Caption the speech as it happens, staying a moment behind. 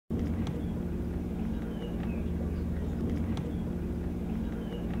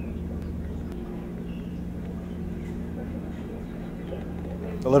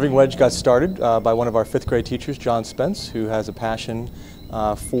The Living Wedge got started by one of our fifth grade teachers, John Spence, who has a passion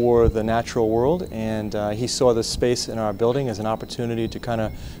for the natural world, and he saw this space in our building as an opportunity to kind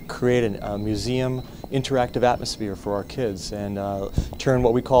of create a museum interactive atmosphere for our kids and turn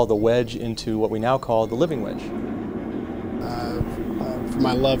what we call the Wedge into what we now call the Living Wedge. For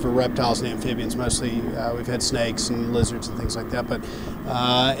my love for reptiles and amphibians, mostly we've had snakes and lizards and things like that, but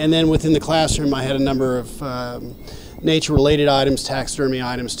and then within the classroom I had a number of nature-related items, taxidermy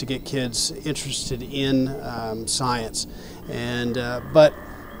items, to get kids interested in science. And but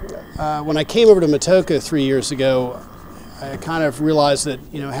when I came over to Matoaka 3 years ago, I kind of realized that,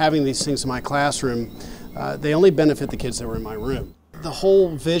 you know, having these things in my classroom, they only benefit the kids that were in my room. The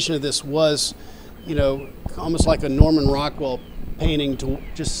whole vision of this was, you know, almost like a Norman Rockwell painting, to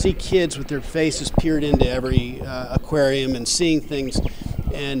just see kids with their faces peered into every aquarium and seeing things,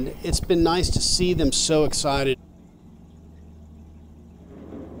 and it's been nice to see them so excited.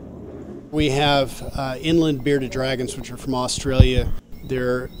 We have inland bearded dragons, which are from Australia.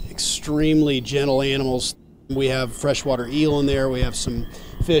 They're extremely gentle animals. We have freshwater eel in there, we have some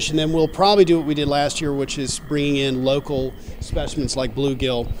fish, and then we'll probably do what we did last year, which is bringing in local specimens like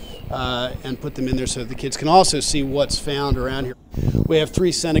bluegill and put them in there so that the kids can also see what's found around here. We have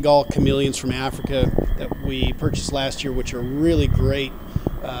 3 Senegal chameleons from Africa that we purchased last year, which are really great.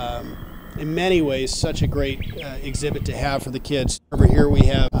 In many ways, such a great exhibit to have for the kids. Over here we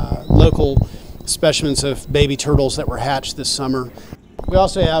have local specimens of baby turtles that were hatched this summer. We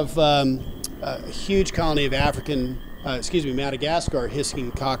also have a huge colony of Madagascar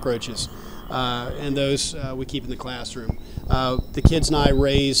hissing cockroaches, and those we keep in the classroom. The kids and I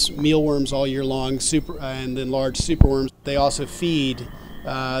raise mealworms all year long, and then large superworms. They also feed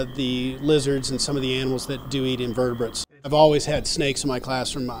the lizards and some of the animals that do eat invertebrates. I've always had snakes in my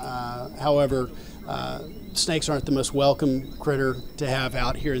classroom. However, snakes aren't the most welcome critter to have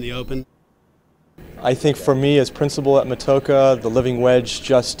out here in the open. I think for me as principal at Matoaka, the Living Wedge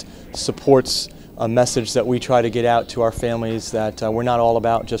just supports a message that we try to get out to our families, that we're not all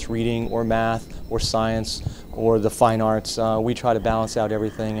about just reading or math or science or the fine arts. We try to balance out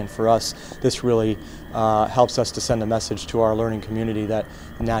everything, and for us this really helps us to send a message to our learning community that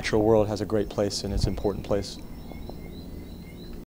the natural world has a great place and it's an important place.